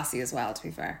quite sassy as well, to be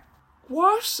fair.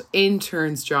 What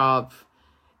intern's job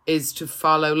is to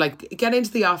follow, like, get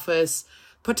into the office,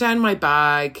 put down my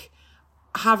bag,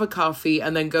 have a coffee,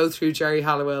 and then go through Jerry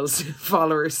Halliwell's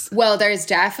followers? Well, there's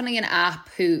definitely an app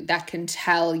that can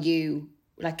tell you,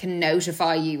 like, can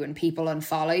notify you when people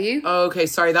unfollow you. Oh, okay,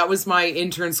 sorry, that was my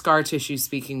intern scar tissue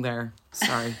speaking there.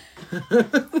 Sorry.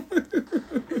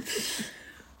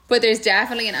 But there's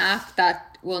definitely an app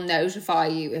that will notify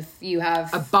you if you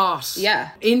have A bot.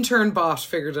 Yeah. Intern bot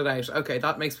figured it out. Okay,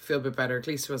 that makes me feel a bit better. At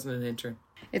least it wasn't an intern.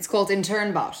 It's called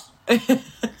InternBot.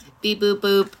 Beep boop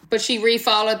boop. But she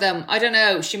refollowed them. I don't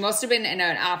know. She must have been in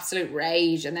an absolute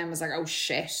rage and then was like, oh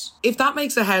shit. If that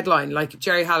makes a headline, like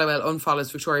Jerry Halliwell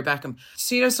unfollows Victoria Beckham,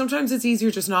 so, you know, sometimes it's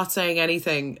easier just not saying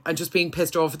anything and just being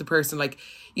pissed off at the person. Like,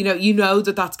 you know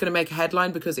that that's going to make a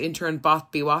headline because intern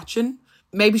bot be watching.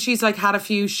 Maybe she's like had a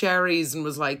few sherries and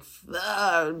was like,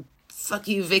 fuck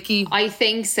you, Vicky. I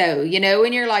think so. You know,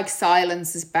 when you're like,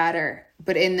 silence is better.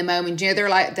 But in the moment, you know, they're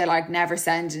like never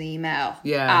send an email.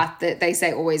 Yeah. They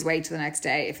say always wait till the next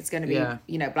day if it's going to be, Yeah.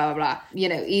 you know, blah, blah, blah. You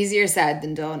know, easier said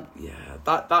than done. Yeah,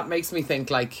 that makes me think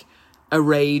like a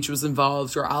rage was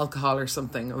involved or alcohol or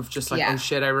something of just like, Yeah. oh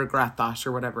shit, I regret that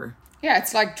or whatever. Yeah,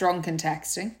 it's like drunken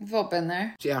texting. We've all been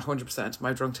there. Yeah, 100%.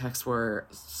 My drunk texts were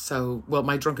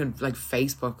my drunken like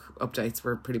Facebook updates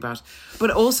were pretty bad.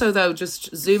 But also though,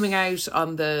 just zooming out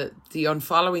on the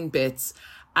unfollowing bits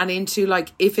and into like,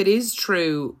 if it is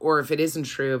true or if it isn't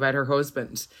true about her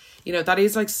husband, you know, that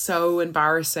is like so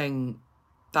embarrassing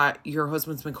that your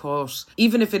husband's been caught.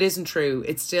 Even if it isn't true,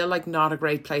 it's still like not a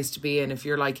great place to be in if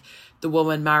you're like the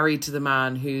woman married to the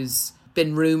man who's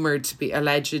been rumoured to be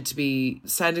alleged to be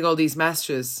sending all these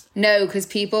messages. No, because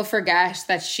people forget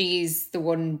that she's the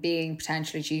one being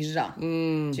potentially cheated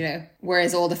on. Do you know?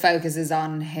 Whereas all the focus is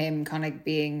on him kind of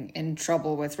being in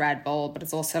trouble with Red Bull, but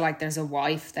it's also like there's a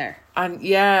wife there And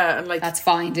yeah, and like that's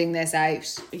finding this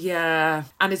out. yeah,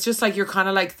 and it's just like you're kind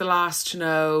of like the last to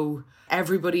know.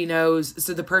 Everybody knows.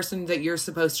 So the person that you're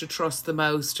supposed to trust the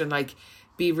most and like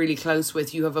be really close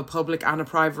with, you have a public and a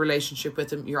private relationship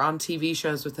with him. You're on TV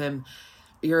shows with him.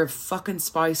 You're a fucking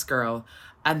Spice Girl.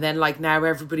 And then like now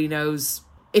everybody knows,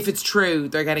 if it's true,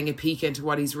 they're getting a peek into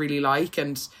what he's really like.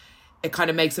 And it kind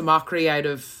of makes a mockery out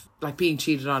of like being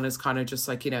cheated on is kind of just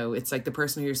like, you know, it's like the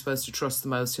person who you're supposed to trust the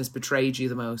most has betrayed you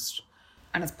the most.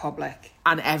 And it's public.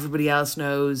 And everybody else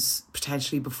knows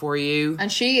potentially before you. And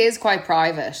she is quite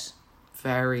private.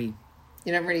 Very.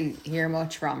 You don't really hear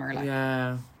much from her. Like,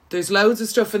 Yeah. There's loads of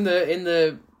stuff in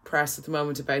the press at the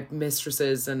moment about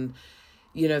mistresses, and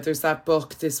you know, there's that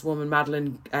book this woman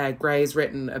Madeline Gray has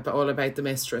written all about the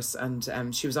mistress,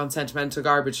 and she was on Sentimental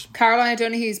Garbage. Caroline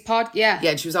O'Donoghue's pod, yeah.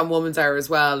 Yeah, and she was on Woman's Hour as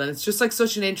well, and it's just like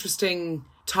such an interesting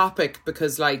topic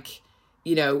because like,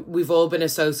 you know, we've all been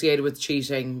associated with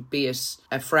cheating, be it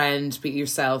a friend, be it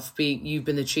yourself, you've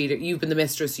been the cheater, you've been the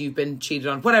mistress, you've been cheated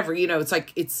on, whatever, you know, it's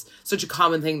like, it's such a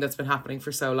common thing that's been happening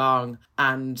for so long,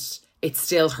 and it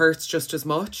still hurts just as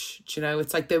much. Do you know,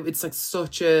 it's like it's like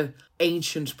such a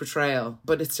ancient betrayal,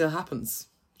 but it still happens.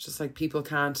 It's just like people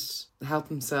can't help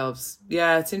themselves.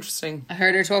 Yeah, it's interesting. I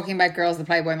heard her talking about Girls of the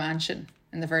Playboy Mansion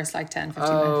in the first like 10, 15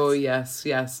 minutes. Oh,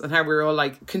 yes. And how we were all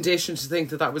like conditioned to think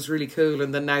that that was really cool.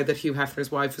 And then now that Hugh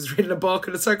Hefner's wife has written a book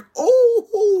and it's like,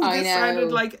 this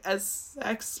sounded like a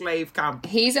sex slave camp.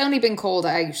 He's only been called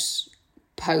out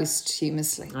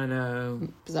posthumously. I know.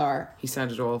 Bizarre. He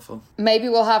sounded awful. Maybe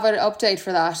we'll have an update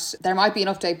for that. There might be an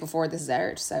update before this is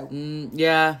aired. So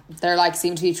Yeah. they're like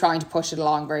seem to be trying to push it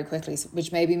along very quickly,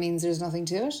 which maybe means there's nothing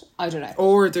to it. I don't know.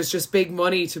 Or there's just big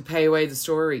money to pay away the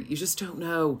story. You just don't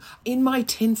know. In my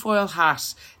tinfoil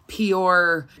hat,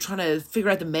 PR, trying to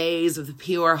figure out the maze of the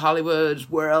PR Hollywood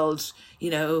world, you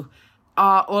know,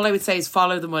 all I would say is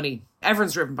follow the money.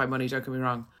 Everyone's driven by money, don't get me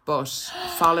wrong. But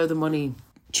follow the money.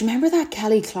 Do you remember that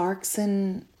Kelly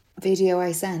Clarkson video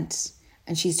I sent?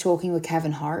 And she's talking with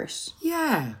Kevin Hart.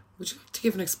 Yeah. Would you like to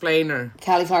give an explainer?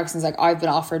 Kelly Clarkson's like, I've been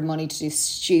offered money to do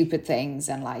stupid things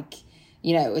and like,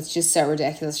 you know, it's just so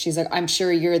ridiculous. She's like, I'm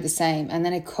sure you're the same. And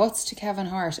then it cuts to Kevin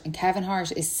Hart and Kevin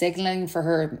Hart is signalling for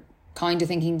her, kind of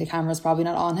thinking the camera's probably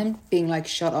not on him, being like,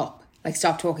 shut up. Like,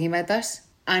 stop talking about that.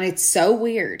 And it's so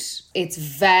weird. It's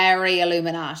very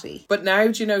Illuminati. But now,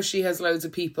 do you know, she has loads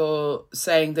of people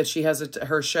saying that she has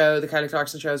her show, the Kelly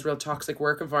Clarkson show, is a real toxic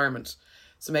work environment.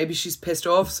 So maybe she's pissed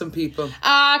off some people.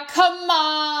 Ah, come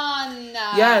on.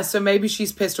 Yeah, so maybe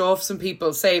she's pissed off some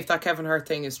people. Say if that Kevin Hart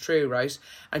thing is true, right?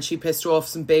 And she pissed off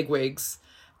some bigwigs.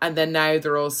 And then now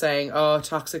they're all saying, oh,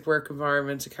 toxic work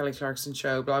environment, a Kelly Clarkson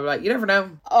show, blah, blah. You never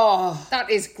know. Oh, that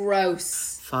is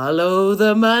gross. Follow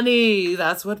the money.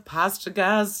 That's what Pastor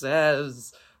Gas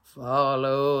says.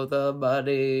 Follow the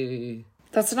money.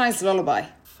 That's a nice lullaby.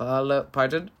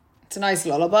 Pardon? It's a nice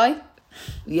lullaby.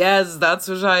 Yes, that's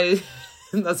what I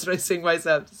sing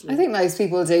myself to sleep. I think most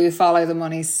people do follow the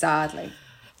money, sadly.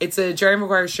 It's a Jerry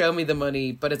Maguire Show Me the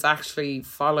Money, but it's actually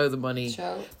Follow the Money.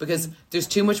 Because there's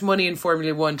too much money in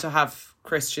Formula One to have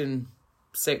Christian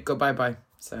say go bye-bye.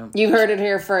 So you heard it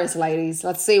here first, ladies.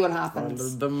 Let's see what happens.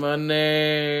 Follow the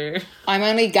money. I'm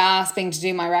only gasping to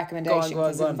do my recommendation Go on.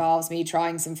 because it involves me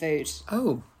trying some food.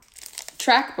 Oh.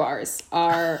 Trek bars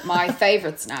are my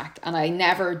favourite snack and I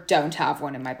never don't have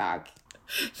one in my bag.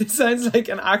 This sounds like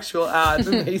an actual ad.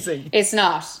 Amazing. It's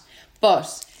not.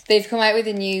 But they've come out with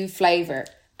a new flavour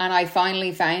and I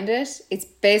finally found it. It's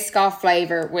Biscoff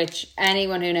flavour, which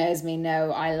anyone who knows me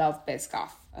know I love Biscoff.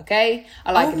 Okay?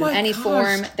 I like it in any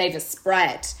form. They've a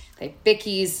spread. They've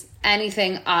bickies.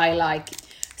 Anything I like.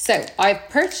 So I've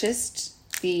purchased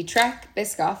the Trek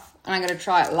Biscoff and I'm going to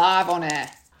try it live on air.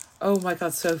 Oh my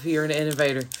God, Sophie, you're an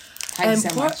innovator. Thank you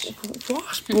so much.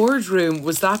 What boardroom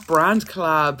was that brand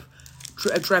collab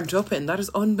dreamt up in? That is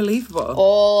unbelievable.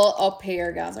 All up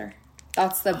here, Gazzer.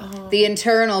 That's the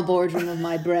internal boardroom of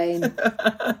my brain.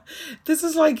 This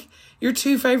is like your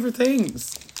two favourite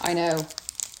things. I know.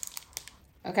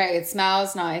 Okay, it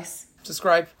smells nice.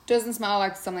 Describe. Doesn't smell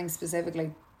like something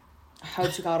specifically. I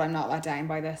hope to God I'm not let down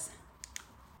by this.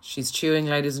 She's chewing,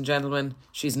 ladies and gentlemen.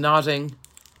 She's nodding.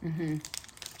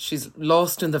 She's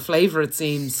lost in the flavour, it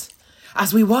seems.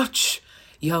 As we watch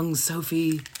young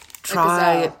Sophie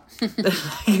try like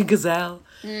a gazelle.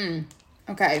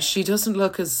 Okay. She doesn't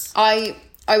look as... I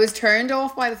was turned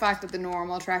off by the fact that the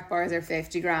normal Trek bars are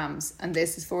 50 grams and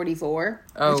this is 44,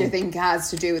 which I think has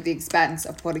to do with the expense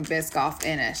of putting Biscoff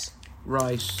in it.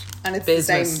 Right. And it's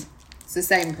Business. the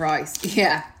same price.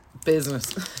 Yeah.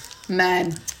 Business.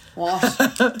 Men. What?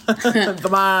 The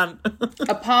man.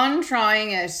 Upon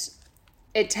trying it,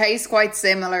 it tastes quite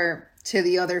similar to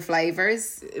the other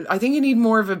flavours. I think you need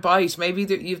more of a bite. Maybe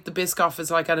the Biscoff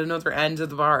is like at another end of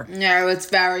the bar. No, it's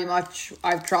very much.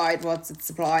 I've tried what's it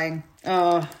supplying.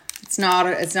 Oh, it's not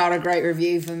a great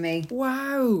review for me.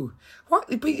 Wow. What?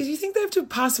 But do you think they have to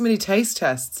pass so many taste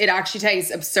tests? It actually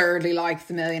tastes absurdly like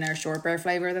the Millionaire Shortbread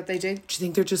flavour that they do. Do you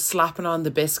think they're just slapping on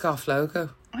the Biscoff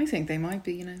logo? I think they might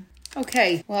be,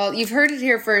 Okay, well, you've heard it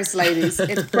here first, ladies.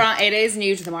 It is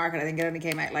new to the market. I think it only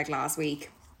came out like last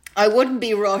week. I wouldn't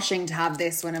be rushing to have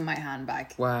this one in my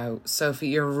handbag. Wow, Sophie,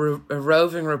 you're a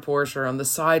roving reporter on the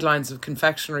sidelines of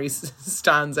confectionery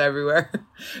stands everywhere.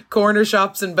 Corner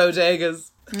shops and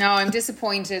bodegas. No, I'm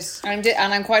disappointed. And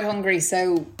I'm quite hungry,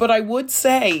 so... But I would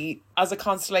say, as a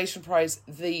consolation prize,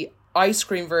 the ice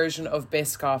cream version of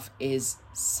Biscoff is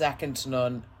second to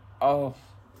none. Oh,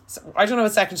 I don't know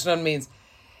what second to none means.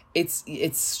 It's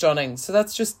stunning. So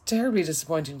that's just terribly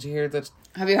disappointing to hear that.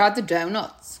 Have you had the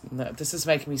donuts? No, this is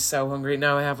making me so hungry.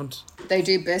 No, I haven't. They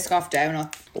do Biscoff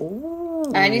donuts.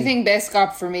 Ooh. Anything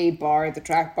Biscoff for me, bar the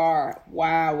Trek bar.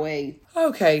 Wowee.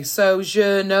 Okay, so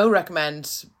je no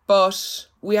recommend, but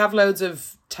we have loads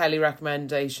of telly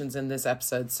recommendations in this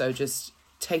episode, so just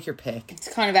take your pick.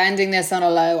 It's kind of ending this on a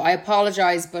low. I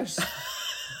apologise, but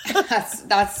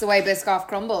that's the way Biscoff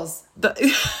crumbles.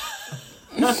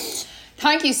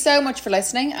 Thank you so much for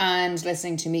listening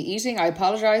to me eating. I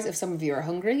apologise if some of you are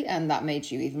hungry and that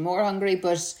made you even more hungry,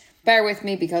 but bear with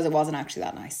me because it wasn't actually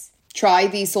that nice. Try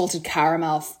the salted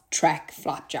caramel Trek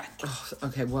flapjack. Oh,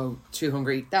 okay, whoa, too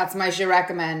hungry. That's my should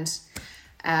recommend.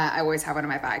 I always have one in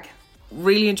my bag.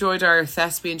 Really enjoyed our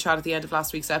thespian chat at the end of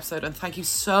last week's episode, and thank you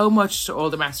so much to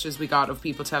all the messages we got of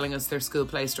people telling us their school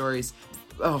play stories.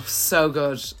 Oh, so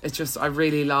good. I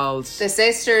really lolled. The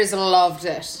sisters loved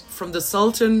it. From the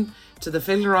Sultan to the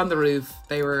Fiddler on the Roof,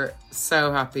 they were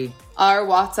so happy. Our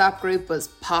WhatsApp group was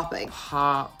popping.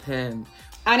 Popping.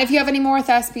 And if you have any more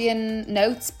thespian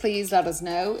notes, please let us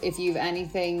know. If you have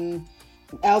anything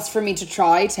else for me to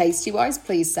try, tasty-wise,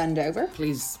 please send over.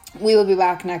 Please. We will be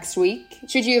back next week.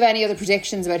 Should you have any other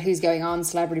predictions about who's going on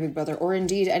Celebrity Big Brother, or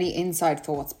indeed any inside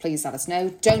thoughts, please let us know.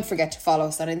 Don't forget to follow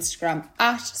us on Instagram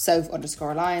at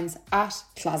Soph_Lions, at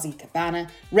Classy Cabana.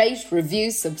 Rate,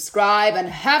 review, subscribe, and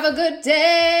have a good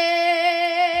day.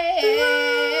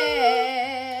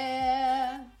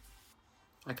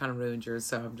 I kind of ruined yours,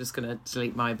 so I'm just going to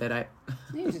delete my bit out.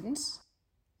 No, you didn't.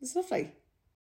 It's lovely.